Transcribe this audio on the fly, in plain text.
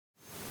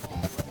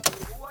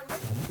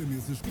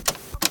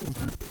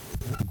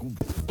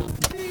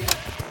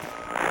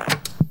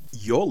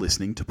You're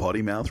listening to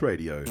Potty Mouth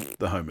Radio,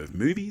 the home of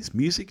movies,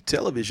 music,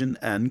 television,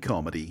 and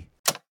comedy.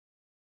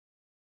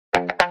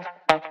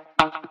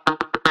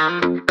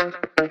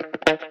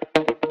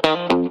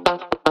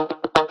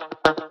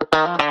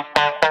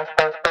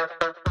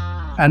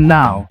 And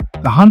now,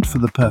 the hunt for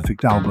the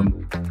perfect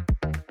album.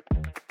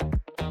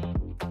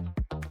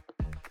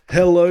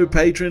 Hello,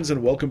 patrons,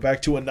 and welcome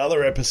back to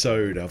another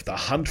episode of the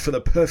Hunt for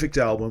the Perfect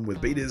Album with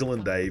B Dizzle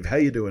and Dave. How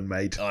you doing,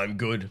 mate? I'm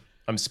good.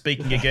 I'm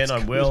speaking again.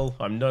 I'm well.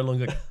 I'm no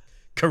longer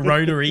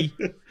coronary.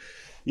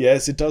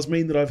 Yes, it does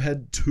mean that I've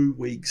had 2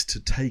 weeks to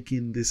take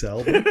in this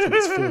album to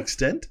its full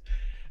extent,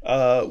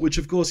 which,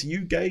 of course,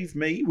 you gave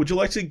me. Would you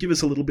like to give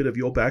us a little bit of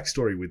your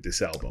backstory with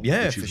this album?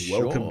 Yeah, which is for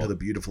Welcome sure. to the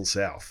Beautiful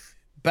South.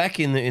 Back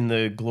in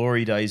the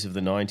glory days of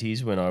the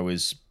 90s when I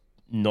was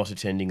not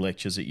attending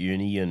lectures at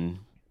uni and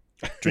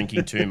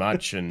drinking too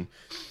much and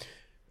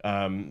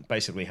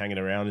basically hanging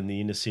around in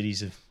the inner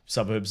cities of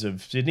suburbs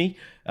of Sydney,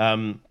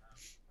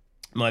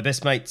 my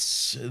best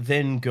mate's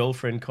then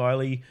girlfriend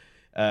Kylie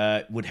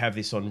would have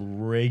this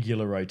on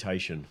regular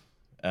rotation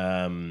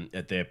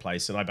at their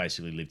place, and I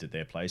basically lived at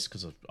their place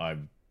because I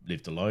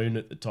lived alone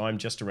at the time,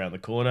 just around the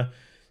corner.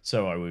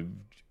 So I would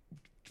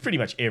pretty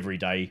much every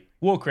day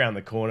walk around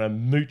the corner,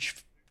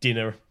 mooch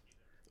dinner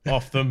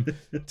off them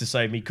to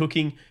save me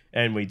cooking,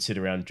 and we'd sit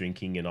around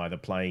drinking and either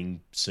playing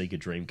Sega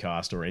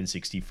Dreamcast or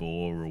N64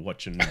 or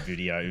watching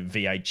video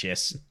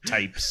VHS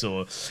tapes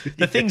or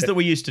the things that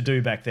we used to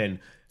do back then.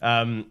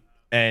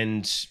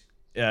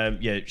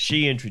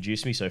 She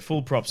introduced me, so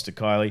full props to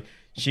Kylie.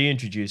 She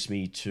introduced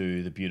me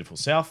to the Beautiful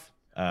South,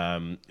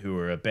 who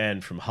were a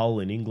band from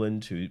Hull in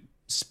England who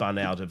spun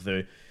out of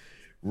the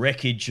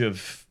wreckage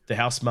of the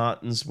House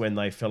Martins when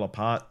they fell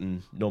apart,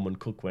 and Norman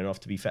Cook went off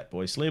to be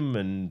Fatboy Slim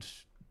and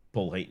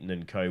Paul Heaton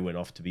and co went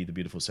off to be the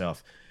Beautiful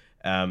South.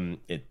 They're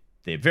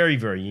very,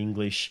 very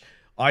English.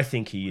 I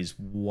think he is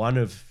one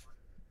of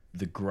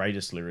the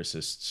greatest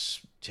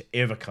lyricists to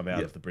ever come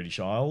out of the British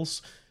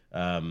Isles.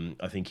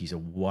 I think he's a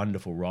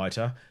wonderful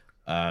writer.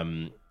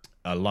 I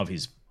love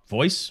his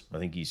voice. I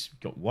think he's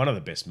got one of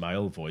the best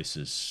male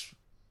voices,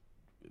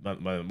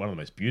 one of the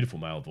most beautiful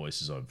male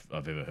voices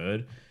I've ever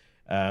heard.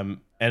 And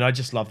I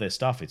just love their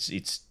stuff.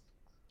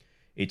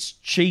 It's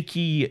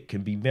cheeky. It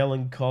can be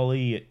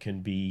melancholy. It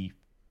can be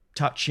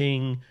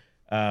touching.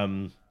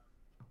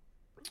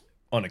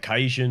 On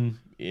occasion,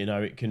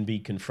 it can be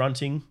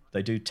confronting.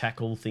 They do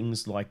tackle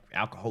things like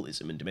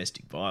alcoholism and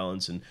domestic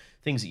violence and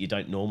things that you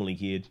don't normally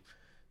hear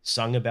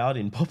sung about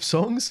in pop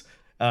songs.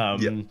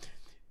 That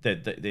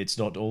it's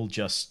not all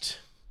just,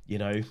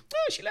 oh,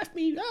 she left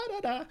me,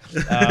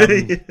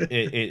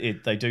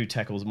 they do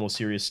tackle more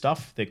serious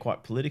stuff. They're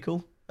quite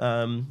political.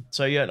 I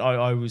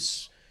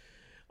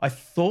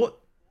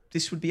thought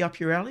this would be up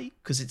your alley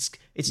because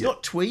it's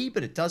not twee,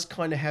 but it does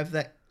kind of have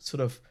that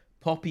sort of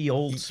poppy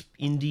old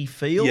indie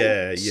feel.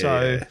 Yeah.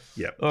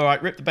 All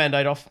right, rip the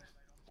Band-Aid off.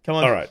 Come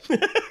on. All right.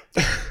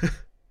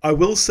 I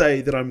will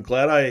say that I'm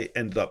glad I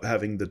ended up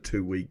having the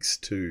 2 weeks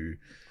to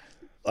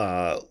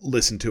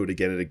listen to it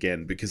again and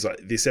again, because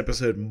this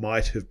episode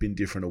might have been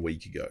different a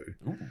week ago.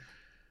 Ooh.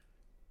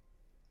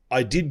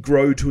 I did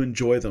grow to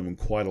enjoy them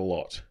quite a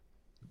lot,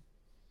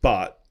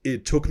 but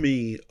it took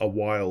me a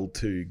while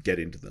to get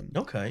into them.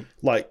 Okay.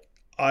 Like,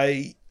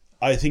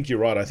 I think you're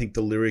right. I think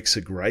the lyrics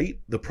are great.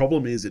 The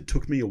problem is it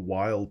took me a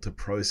while to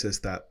process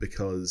that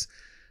because,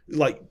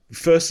 like,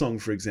 first song,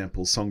 for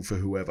example, Song for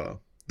Whoever,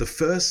 the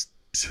first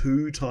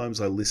 2 times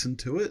I listened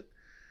to it,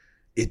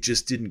 it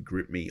just didn't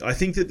grip me. I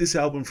think that this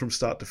album from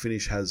start to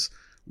finish has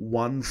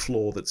one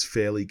flaw that's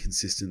fairly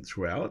consistent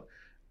throughout,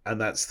 and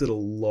that's that a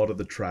lot of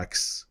the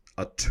tracks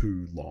are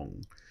too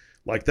long.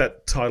 Like,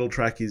 that title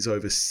track is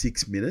over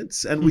 6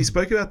 minutes. And we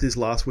spoke about this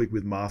last week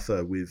with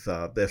Martha with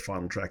their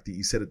final track, that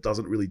you said it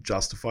doesn't really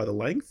justify the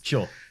length.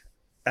 Sure.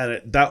 And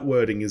that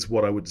wording is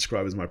what I would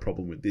describe as my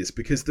problem with this,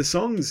 because the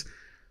songs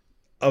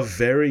are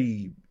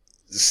very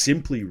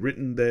simply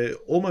written. They're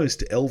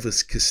almost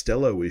Elvis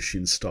Costello-ish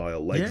in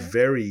style,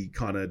 very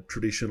kind of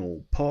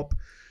traditional pop.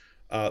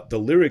 The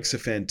lyrics are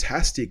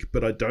fantastic,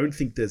 but I don't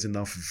think there's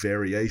enough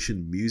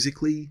variation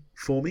musically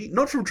for me.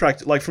 Not from track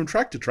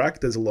to track,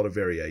 there's a lot of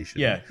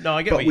variation. Yeah, no,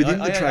 I get. But within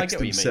the tracks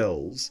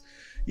themselves,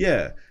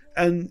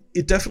 and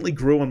it definitely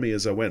grew on me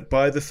as I went.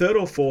 By the 3rd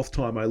or 4th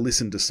time I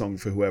listened to Song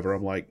for Whoever,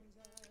 I'm like,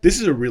 this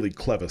is a really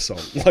clever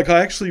song. Like,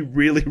 I actually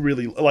really,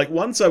 really like.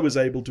 Once I was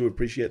able to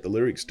appreciate the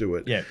lyrics to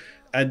it,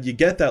 and you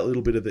get that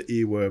little bit of the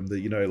earworm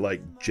that,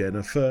 like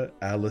Jennifer,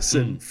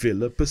 Allison,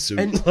 Philippa Sue.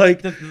 And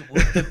like the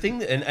thing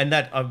that, and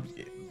that,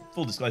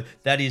 full disclosure,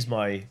 that is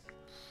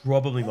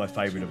probably my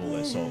favourite of all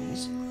their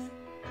songs.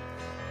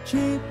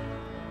 Cheap,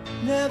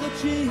 never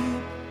cheap.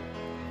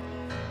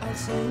 I'll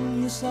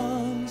sing you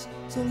songs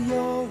till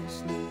you're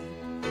asleep.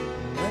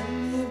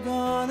 When you've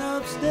gone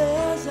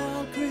upstairs,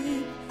 I'll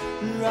creep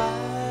and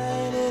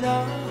write it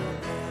all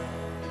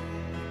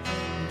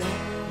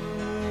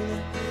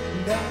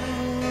down.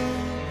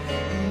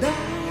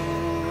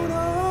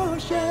 Oh,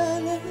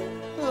 Shelley,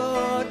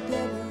 oh,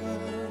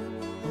 Deborah,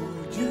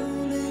 oh,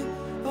 Julie.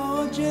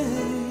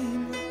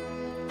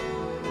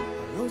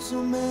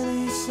 so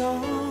many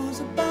songs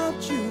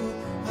about you.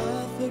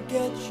 I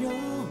forget your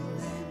name,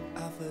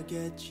 I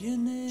forget your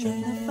name.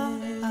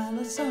 Jennifer,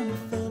 Allison,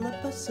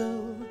 Philippa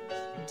Sue,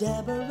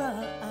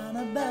 Deborah,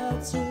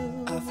 Annabelle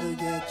Sue. I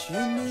forget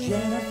your name.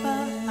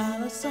 Jennifer,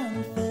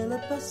 Allison,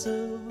 Philippa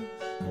Sue,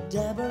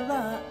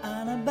 Deborah,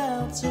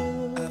 Annabelle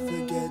Sue. I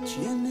forget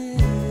your name.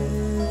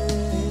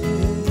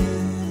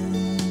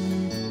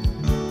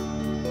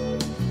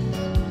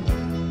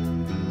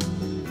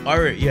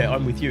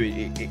 I'm with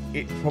you.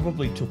 It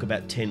probably took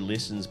about 10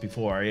 listens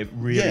before I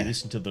really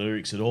listened to the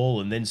lyrics at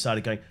all, and then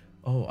started going,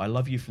 oh, I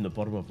love you from the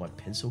bottom of my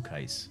pencil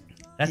case.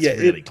 That's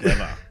really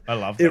clever. I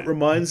love that. It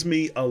reminds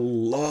me a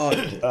lot.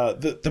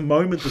 The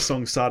moment the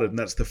song started, and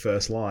that's the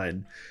first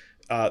line,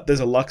 there's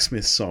a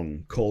Lucksmith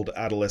song called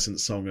Adolescent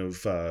Song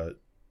of...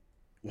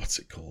 what's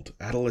it called?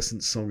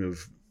 Adolescent Song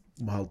of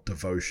Mild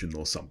Devotion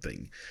or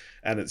something.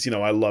 And it's,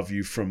 I love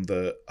you from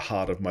the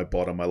heart of my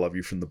bottom. I love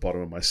you from the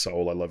bottom of my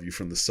soul. I love you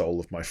from the sole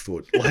of my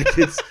foot. Like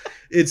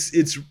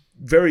it's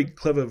very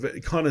clever,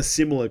 kind of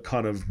similar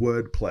kind of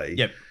wordplay.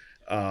 Yep.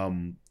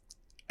 And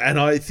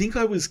I think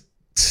I was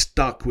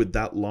stuck with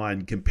that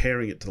line,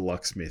 comparing it to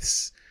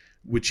Lucksmith's,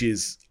 which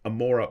is a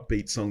more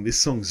upbeat song. This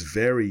song's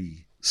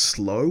very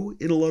slow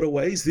in a lot of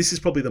ways. This is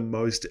probably the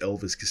most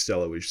Elvis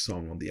Costello-ish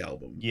song on the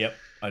album. Yep,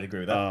 I'd agree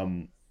with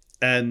that.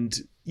 And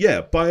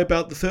yeah, by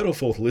about the third or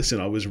fourth listen,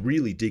 I was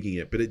really digging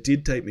it, but it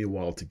did take me a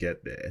while to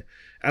get there.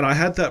 And I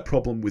had that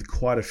problem with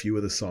quite a few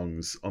of the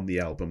songs on the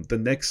album. The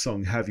next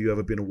song, Have You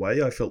Ever Been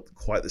Away, I felt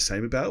quite the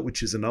same about,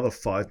 which is another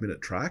 5-minute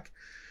track.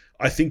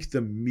 I think the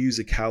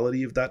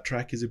musicality of that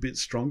track is a bit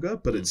stronger,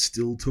 but it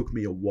still took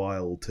me a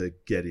while to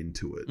get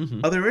into it.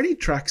 Mm-hmm. Are there any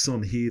tracks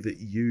on here that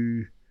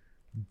you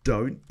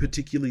don't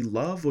particularly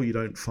love or you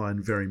don't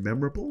find very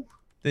memorable?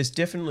 There's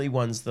definitely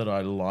ones that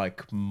I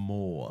like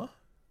more.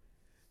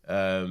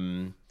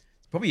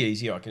 Probably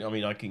easier. I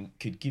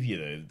could give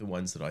you the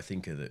ones that I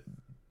think are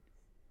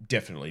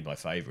definitely my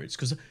favourites,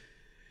 because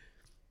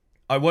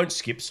I won't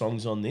skip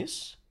songs on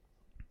this.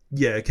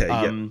 Yeah, okay.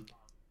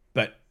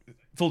 But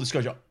full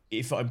disclosure,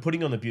 if I'm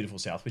putting on The Beautiful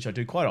South, which I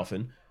do quite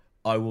often,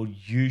 I will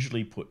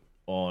usually put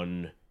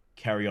on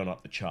Carry On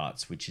Up the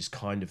Charts, which is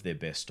kind of their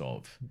best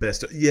of. Yep.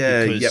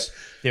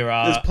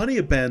 There's plenty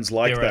of bands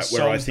like that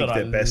where I think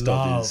their best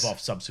of is off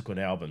subsequent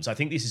albums. I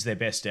think this is their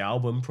best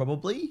album,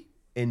 probably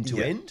end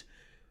to end.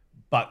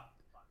 But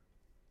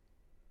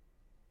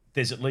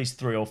there's at least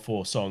 3 or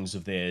 4 songs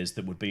of theirs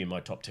that would be in my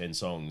top 10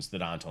 songs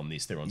that aren't on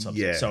this. They're on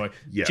subsequent. So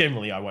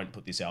generally, I won't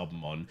put this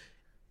album on,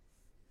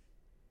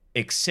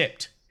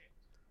 except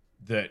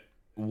that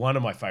one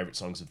of my favourite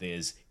songs of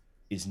theirs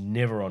is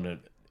never on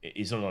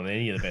is not on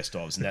any of the best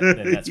ofs,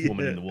 and that's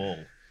Woman in the Wall.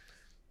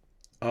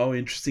 Oh,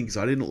 interesting, because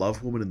I didn't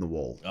love Woman in the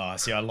Wall. Oh,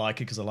 see, I like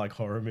it because I like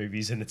horror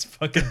movies, and it's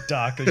fucking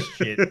dark as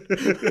shit.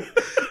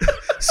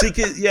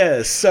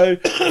 So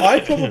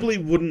I probably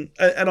wouldn't,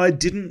 and I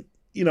didn't,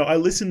 I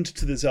listened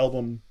to this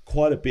album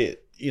quite a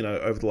bit,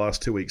 over the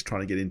last 2 weeks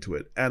trying to get into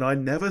it, and I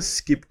never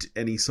skipped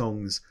any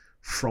songs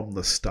from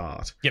the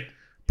start. Yep.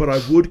 But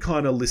I would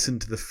kind of listen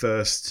to the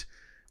first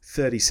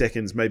 30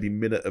 seconds, maybe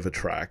minute of a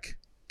track,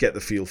 get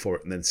the feel for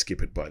it, and then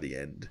skip it by the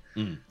end.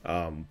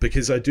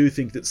 Because I do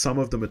think that some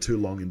of them are too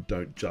long and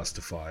don't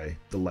justify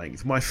the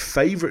length. My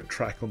favourite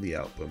track on the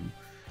album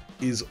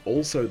is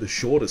also the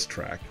shortest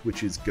track,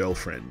 which is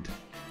Girlfriend.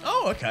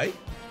 Oh, okay.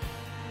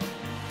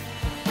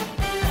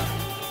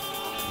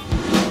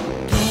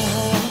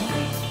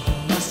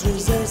 Must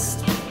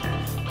resist.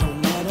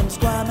 Don't let him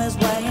squirm his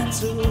way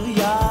into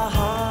your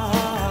heart.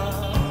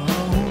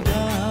 Oh,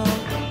 girl,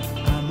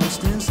 I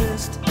must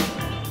insist.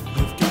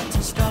 You've got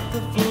to stop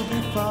the fool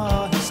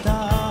before he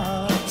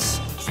starts.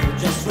 So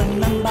just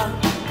remember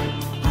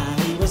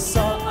how he was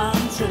so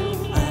untrue,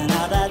 and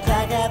how that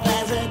dagger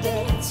as a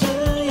day to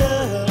you.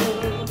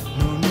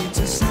 No need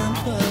to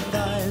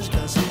sympathize,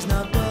 'cause he's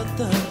not worth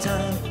the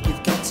time.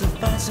 You've got to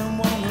find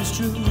someone who's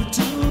true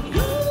to you.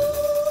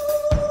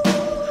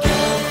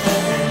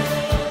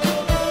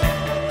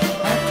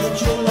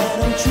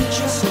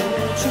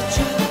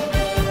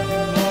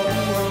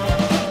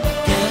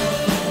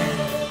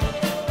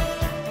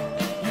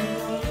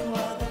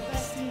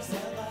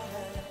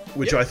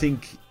 Which I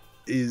think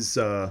is,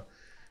 I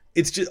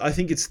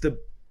think it's the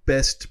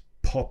best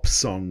pop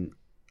song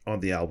on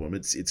the album.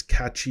 It's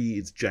catchy,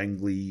 it's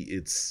jangly,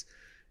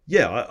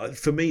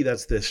 for me,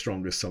 that's their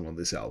strongest song on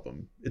this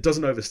album. It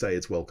doesn't overstay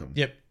its welcome.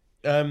 Yep.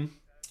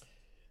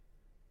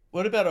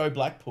 What about Oh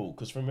Blackpool?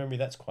 Because from memory,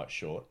 that's quite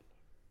short.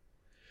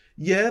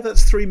 Yeah,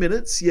 that's 3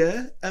 minutes.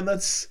 Yeah, and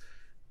that's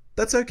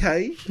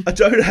okay. I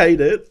don't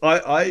hate it.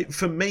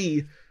 For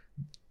me,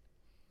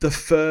 the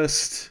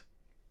first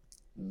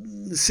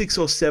 6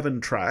 or 7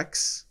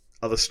 tracks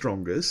are the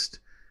strongest,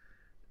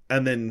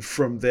 and then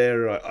from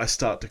there I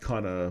start to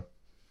kind of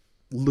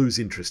lose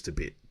interest a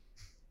bit.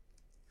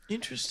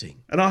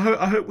 Interesting. And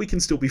I hope we can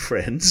still be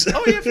friends.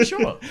 Oh yeah, for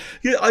sure.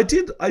 Yeah, I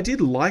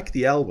did like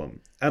the album,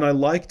 and I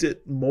liked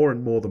it more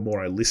and more the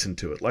more I listened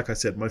to it. Like I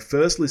said, my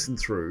first listen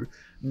through,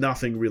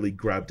 nothing really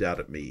grabbed out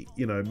at me.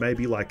 You know,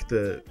 maybe like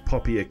the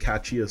poppier,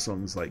 catchier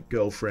songs like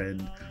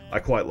Girlfriend. I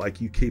quite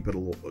like You Keep It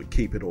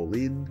All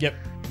In. Yep.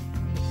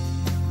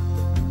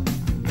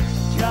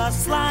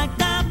 Just like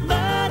that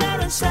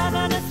murder in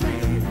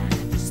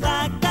 73, just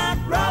like that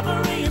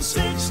robbery in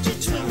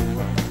 62.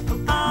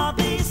 From all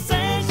these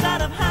things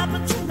that have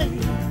happened to me,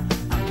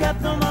 I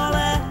kept them all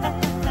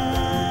out.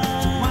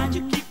 So why'd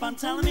you keep on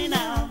telling me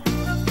now?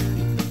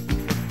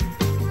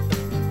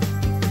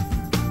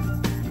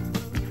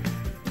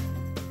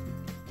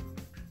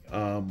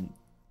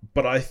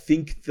 But I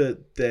think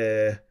that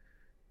they're,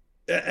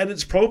 and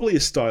it's probably a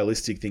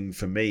stylistic thing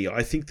for me,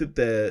 I think that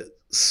their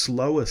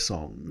slower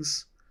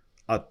songs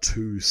are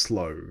too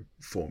slow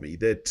for me.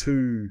 They're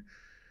too,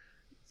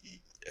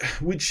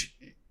 which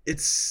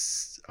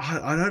it's,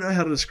 I don't know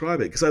how to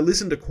describe it, because I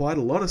listen to quite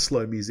a lot of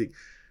slow music,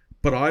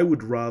 but I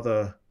would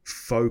rather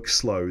folk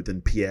slow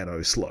than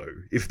piano slow,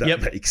 if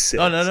that makes sense.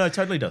 Oh, no, it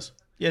totally does.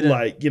 Yeah, no.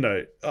 Like, you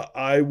know,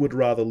 I would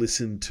rather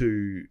listen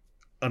to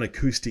an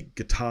acoustic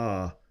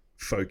guitar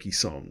folky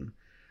song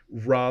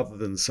rather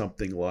than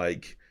something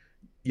like,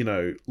 you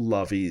know,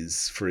 Love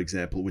Is, for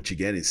example, which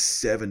again is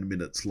 7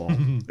 minutes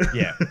long.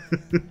 Yeah.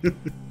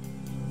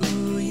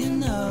 Ooh, you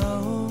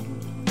know,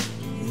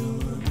 you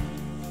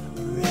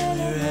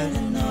really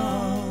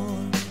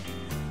know,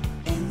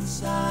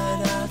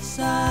 inside,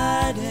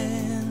 outside,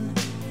 in,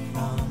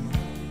 from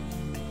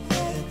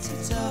head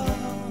to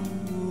toe.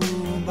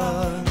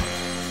 But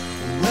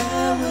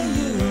where were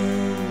you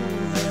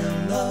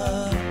in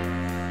the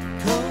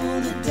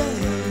colder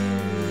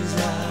days?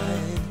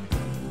 I'd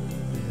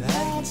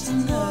like to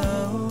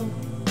know.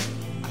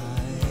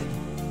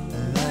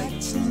 I'd like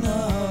to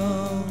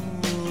know.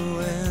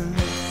 And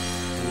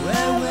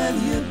where will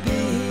you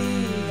be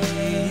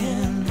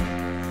in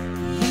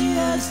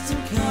years to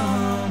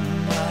come?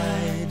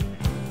 I'd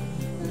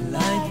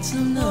like to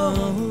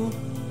know.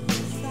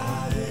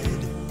 I'd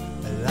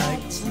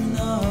like to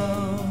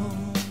know.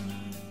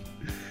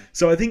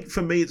 So I think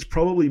for me, it's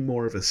probably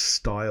more of a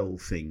style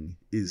thing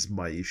is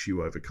my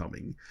issue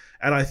overcoming.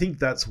 And I think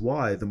that's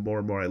why the more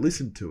and more I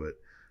listened to it,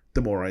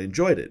 the more I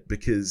enjoyed it.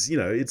 Because, you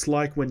know, it's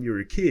like when you're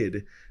a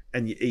kid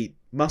and you eat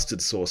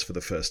mustard sauce for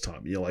the first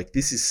time. You're like,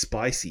 this is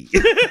spicy.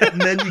 And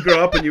then you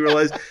grow up and you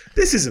realize,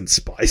 this isn't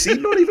spicy,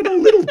 not even a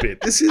little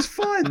bit. This is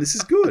fine. This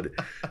is good.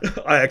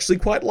 I actually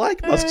quite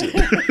like mustard.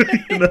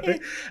 You know?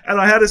 And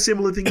I had a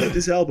similar thing with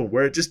this album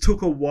where it just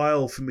took a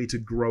while for me to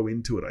grow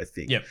into it, I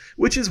think. Yep.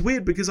 Which is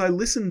weird because I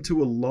listened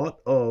to a lot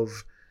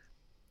of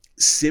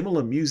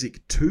similar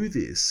music to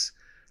this,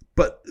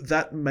 but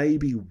that may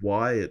be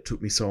why it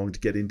took me so long to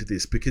get into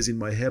this, because in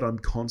my head I'm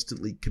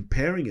constantly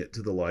comparing it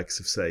to the likes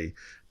of, say,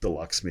 the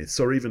Locksmiths,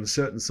 or even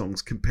certain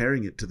songs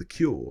comparing it to The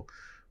Cure.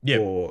 Yep.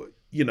 Or,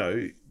 you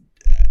know,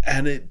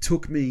 and it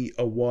took me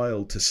a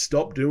while to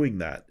stop doing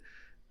that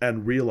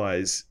and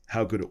realize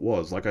how good it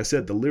was. Like I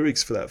said, the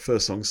lyrics for that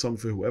first song, Song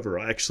for Whoever,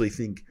 I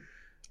think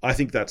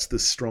that's the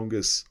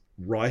strongest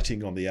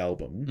writing on the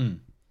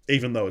album,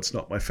 even though it's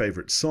not my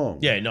favorite song.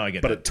 Yeah, no, I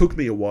get but that. it took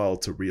me a while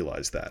to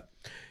realize that.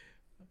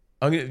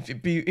 I'm going to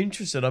be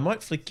interested. I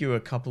might flick you a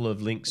couple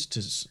of links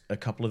to a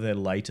couple of their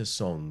later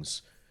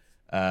songs.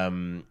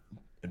 I'd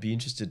be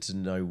interested to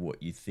know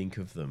what you think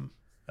of them.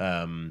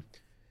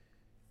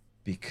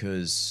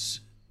 Because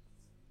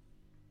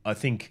I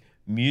think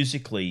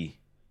musically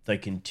they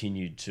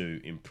continued to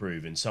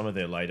improve. And some of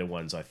their later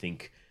ones, I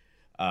think,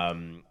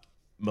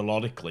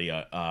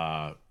 melodically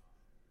are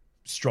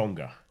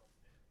stronger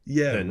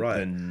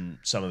than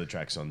some of the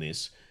tracks on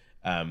this.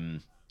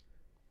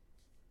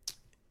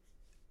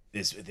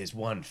 There's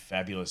one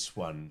fabulous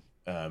one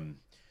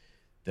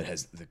that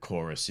has the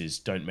chorus is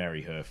 "Don't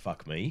marry her,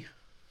 fuck me."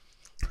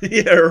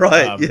 Yeah,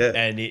 right. Yeah,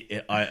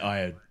 and I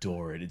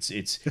adore it.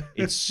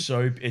 It's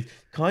so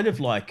kind of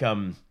like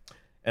and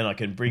I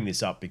can bring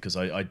this up because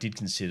I did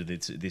consider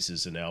this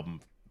as an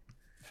album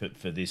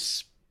for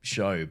this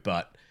show,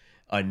 but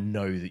I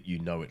know that you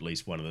know at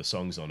least one of the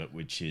songs on it,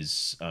 which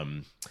is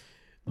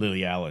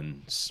Lily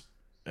Allen's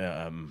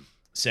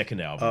second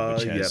album,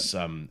 which has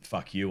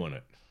 "Fuck You" on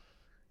it.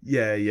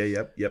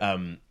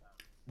 Yep.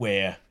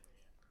 Where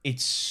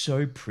it's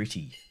so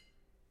pretty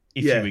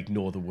if you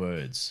ignore the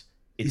words.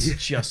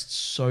 It's just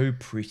so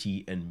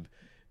pretty and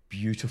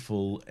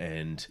beautiful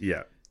and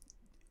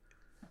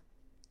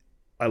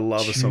I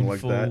love a song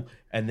like that.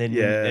 And then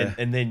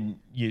and then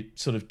you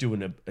sort of do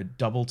a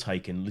double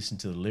take and listen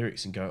to the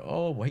lyrics and go,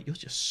 oh wait, you're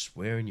just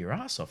swearing your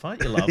ass off,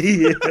 aren't you, love?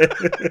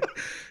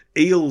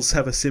 Eels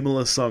have a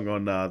similar song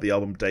on the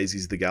album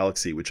Daisies of the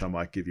Galaxy, which I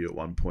might give you at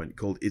one point,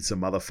 called "It's a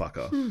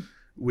Motherfucker,"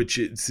 which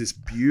is this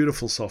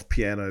beautiful soft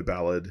piano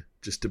ballad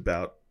just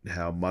about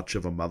how much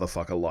of a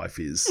motherfucker life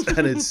is,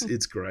 and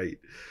it's great.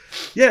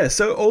 Yeah,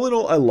 so all in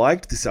all, I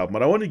liked this album. I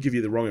don't want to give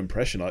you the wrong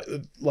impression.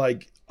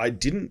 I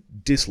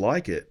didn't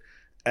dislike it,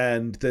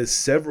 and there's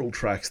several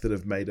tracks that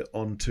have made it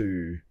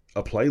onto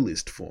a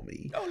playlist for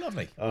me. Oh,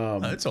 lovely.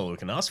 That's all we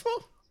can ask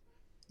for.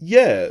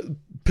 Yeah,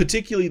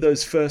 particularly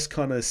those first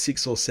kind of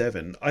 6 or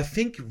 7. I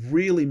think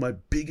really my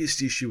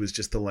biggest issue is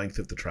just the length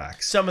of the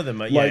tracks. Some of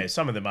them are, Like,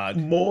 some of them are.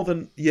 More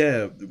than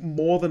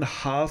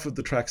half of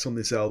the tracks on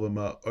this album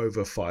are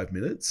over 5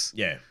 minutes.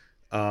 Yeah.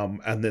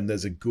 And then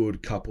there's a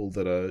good couple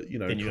that are,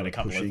 Then you got a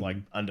couple of like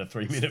under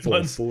 3 minute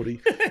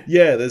 4:40.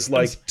 Yeah, there's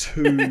like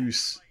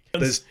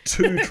there's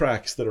 2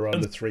 tracks that are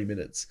under 3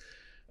 minutes.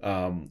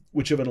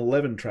 Which of an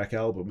 11-track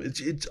album,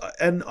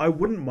 and I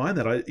wouldn't mind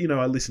that.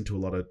 I listen to a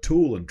lot of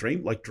Tool and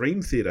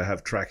Dream Theater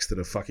have tracks that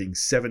are fucking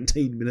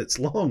 17 minutes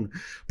long,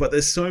 but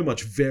there's so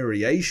much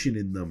variation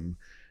in them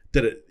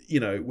that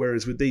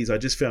whereas with these, I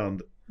just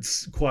found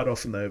quite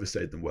often they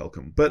overstayed their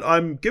welcome. But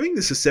I'm giving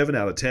this a 7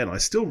 out of 10. I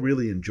still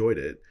really enjoyed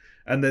it,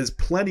 and there's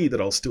plenty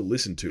that I'll still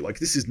listen to. Like,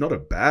 this is not a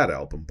bad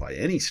album by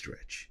any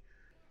stretch.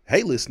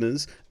 Hey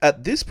listeners,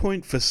 at this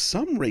point for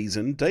some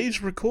reason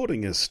Dave's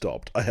recording has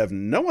stopped. I have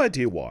no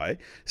idea why,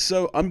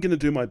 so I'm going to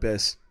do my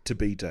best to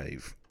be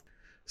Dave.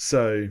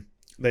 So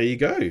there you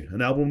go,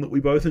 an album that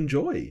we both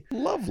enjoy.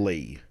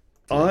 Lovely.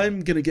 I'm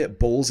going to get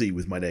ballsy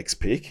with my next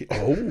pick.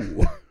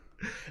 Oh.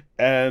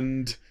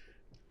 And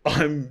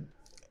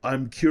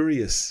I'm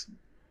curious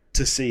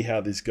to see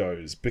how this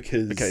goes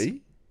because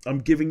I'm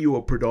giving you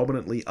a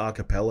predominantly a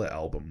cappella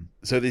album.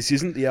 So this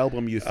isn't the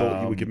album you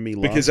thought you were giving me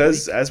last week?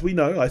 Because as we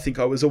know, I think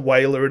I was a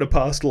whaler in a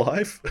past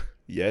life.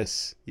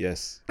 Yes.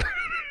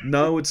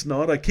 No, it's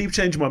not. I keep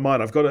changing my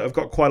mind. I've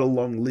got quite a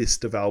long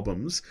list of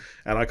albums,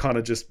 and I kind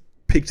of just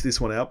picked this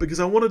one out because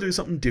I want to do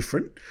something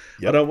different.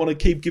 Yep. I don't want to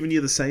keep giving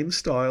you the same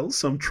styles,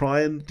 so I'm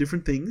trying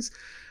different things.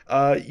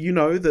 You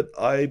know that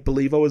I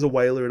believe I was a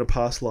whaler in a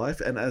past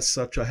life, and as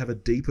such, I have a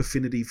deep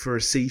affinity for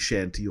a sea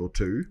shanty or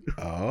two.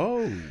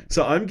 Oh.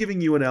 So I'm giving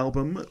you an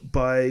album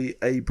by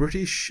a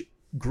British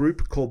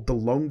group called The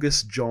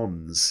Longest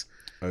Johns.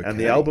 Okay. And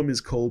the album is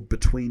called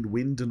Between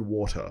Wind and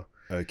Water.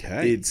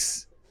 Okay.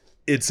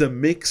 It's a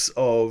mix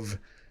of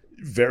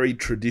very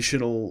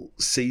traditional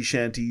sea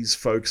shanties,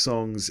 folk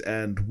songs,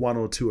 and 1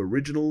 or 2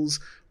 originals.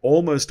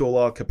 Almost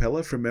all a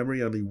cappella. From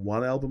memory, only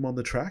 1 album on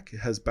the track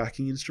has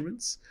backing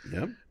instruments.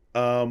 Yep.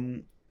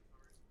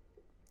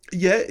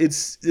 Yeah,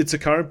 it's a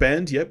current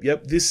band.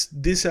 Yep.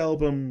 This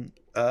album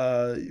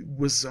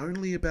was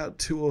only about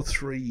 2 or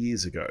 3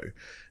 years ago,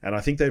 and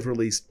I think they've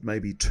released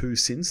maybe 2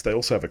 since. They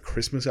also have a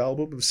Christmas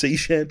album of sea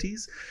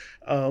shanties.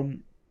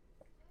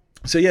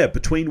 So yeah,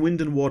 Between Wind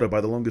and Water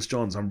by The Longest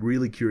Johns. I'm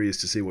really curious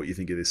to see what you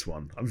think of this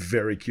one. I'm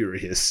very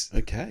curious.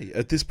 Okay.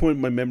 At this point,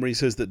 my memory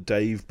says that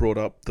Dave brought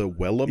up the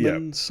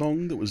Wellerman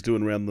song that was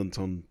doing rounds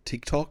on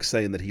TikTok,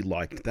 saying that he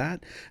liked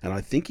that. And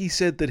I think he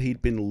said that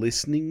he'd been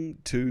listening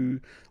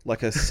to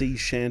like a sea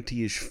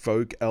shanty-ish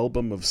folk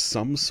album of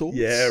some sort.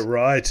 Yeah,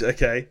 right.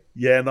 Okay.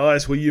 Yeah,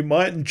 nice. Well, you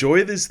might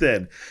enjoy this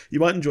then.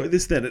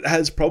 It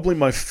has probably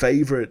my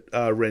favorite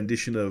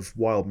rendition of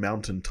Wild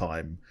Mountain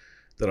Time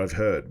that I've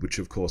heard, which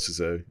of course is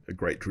a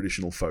great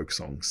traditional folk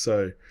song.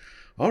 So,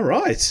 all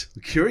right.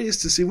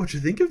 Curious to see what you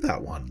think of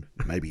that one.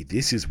 Maybe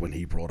this is when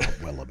he brought up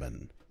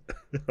Wellerman.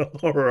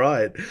 All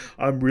right.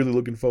 I'm really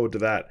looking forward to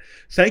that.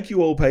 Thank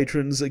you all,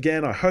 patrons.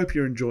 Again, I hope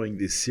you're enjoying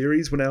this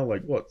series. We're now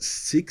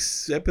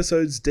 6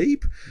 episodes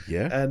deep?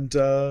 Yeah. And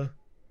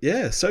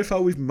so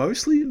far we've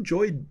mostly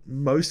enjoyed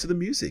most of the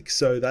music,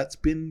 so that's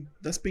been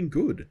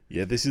good.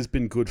 Yeah, this has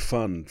been good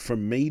fun.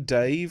 From me,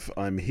 Dave,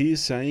 I'm here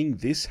saying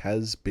this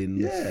has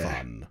been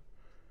fun.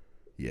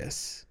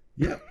 Yes.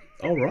 Yeah.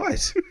 All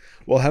right.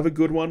 Well, have a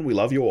good one. We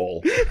love you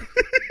all.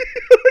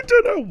 I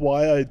don't know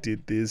why I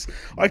did this.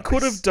 I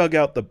could have dug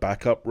out the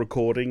backup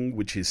recording,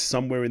 which is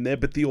somewhere in there,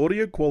 but the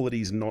audio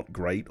quality is not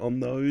great on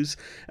those,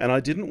 and I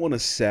didn't want to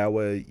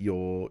sour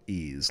your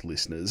ears,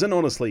 listeners. And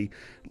honestly,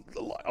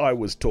 I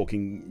was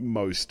talking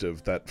most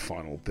of that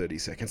final 30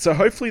 seconds, so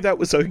hopefully that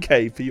was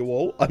okay for you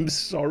all. I'm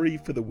sorry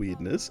for the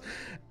weirdness,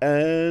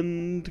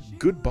 and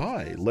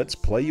goodbye. Let's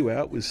play you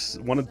out with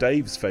one of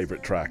Dave's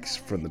favourite tracks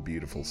from the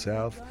beautiful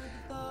South,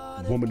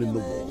 Woman in the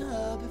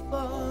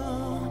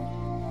Wall.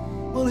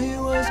 Well, he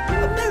was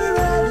very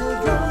rarely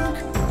drunk,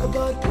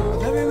 but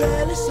very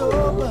rarely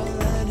sober,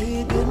 and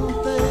he didn't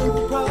think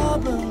the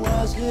problem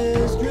was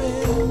his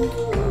drink.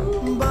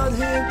 But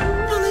he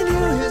only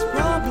knew his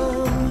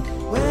problem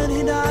when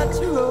he died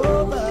to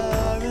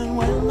Rover, and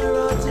when the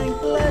rotting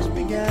flesh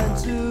began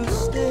to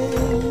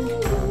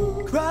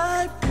sting.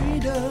 Cry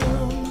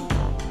freedom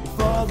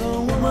for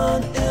the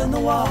woman in the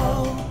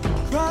wall.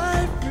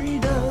 Cry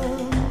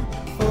freedom,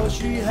 for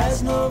she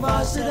has no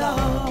voice at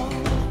all.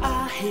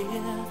 I hear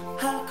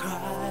her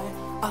cry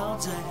all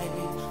day,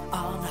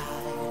 all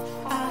night.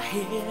 I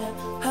hear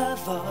her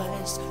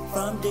voice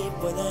from deep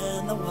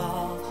within the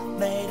wall.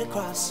 Made a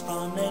cross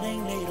from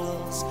knitting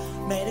needles,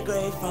 made a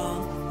grave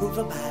from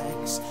hoover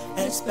bags,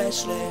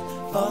 especially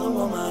for the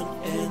woman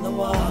in the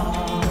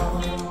wall.